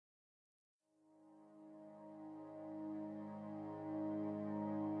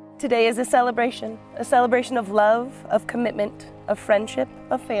Today is a celebration of love, of commitment, of friendship,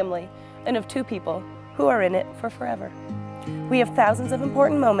 of family, and of two people who are in it for forever. We have thousands of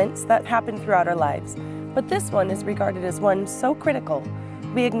important moments that happen throughout our lives, but this one is regarded as one so critical,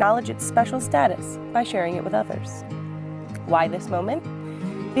 we acknowledge its special status by sharing it with others. Why this moment?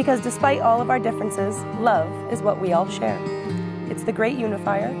 Because despite all of our differences, love is what we all share. It's the great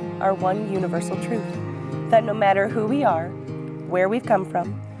unifier, our one universal truth, that no matter who we are, where we've come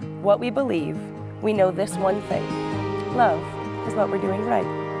from, what we believe, we know this one thing: love is what we're doing right.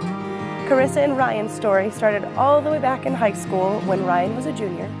 Karissa and Ryan's story started all the way back in high school when Ryan was a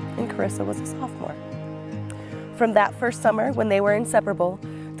junior and Karissa was a sophomore. From that first summer when they were inseparable,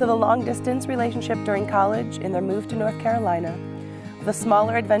 to the long-distance relationship during college and their move to North Carolina, the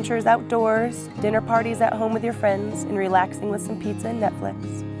smaller adventures outdoors, dinner parties at home with your friends, and relaxing with some pizza and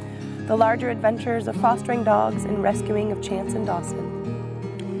Netflix, the larger adventures of fostering dogs and rescuing of Chance and Dawson,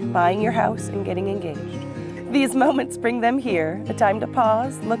 buying your house and getting engaged. These moments bring them here, a time to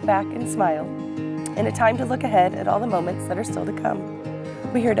pause, look back and smile, and a time to look ahead at all the moments that are still to come.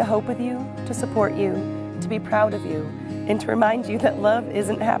 We're here to hope with you, to support you, to be proud of you, and to remind you that love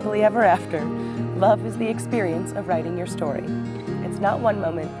isn't happily ever after. Love is the experience of writing your story. It's not one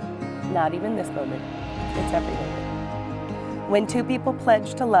moment, not even this moment, it's every moment. When two people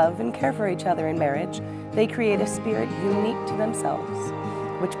pledge to love and care for each other in marriage, they create a spirit unique to themselves,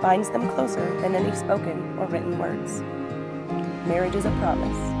 which binds them closer than any spoken or written words. Marriage is a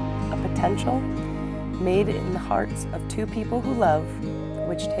promise, a potential, made in the hearts of two people who love,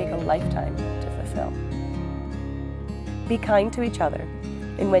 which take a lifetime to fulfill. Be kind to each other,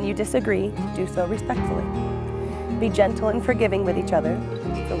 and when you disagree, do so respectfully. Be gentle and forgiving with each other,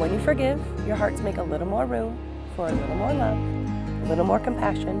 so when you forgive, your hearts make a little more room for a little more love, a little more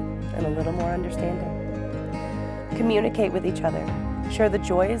compassion, and a little more understanding. Communicate with each other. Share the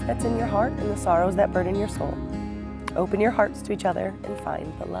joys that's in your heart and the sorrows that burden your soul. Open your hearts to each other and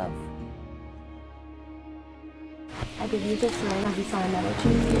find the love. I give you this ring as a sign that I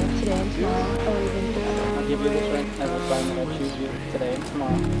choose you today and tomorrow, always and forever. I give you this ring as a sign that I choose you today and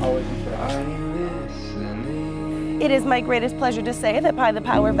tomorrow, always and forever. It is my greatest pleasure to say that by the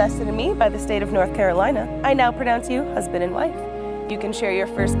power vested in me by the state of North Carolina, I now pronounce you husband and wife. You can share your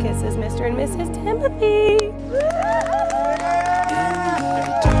first kisses, Mr. and Mrs. Timothy.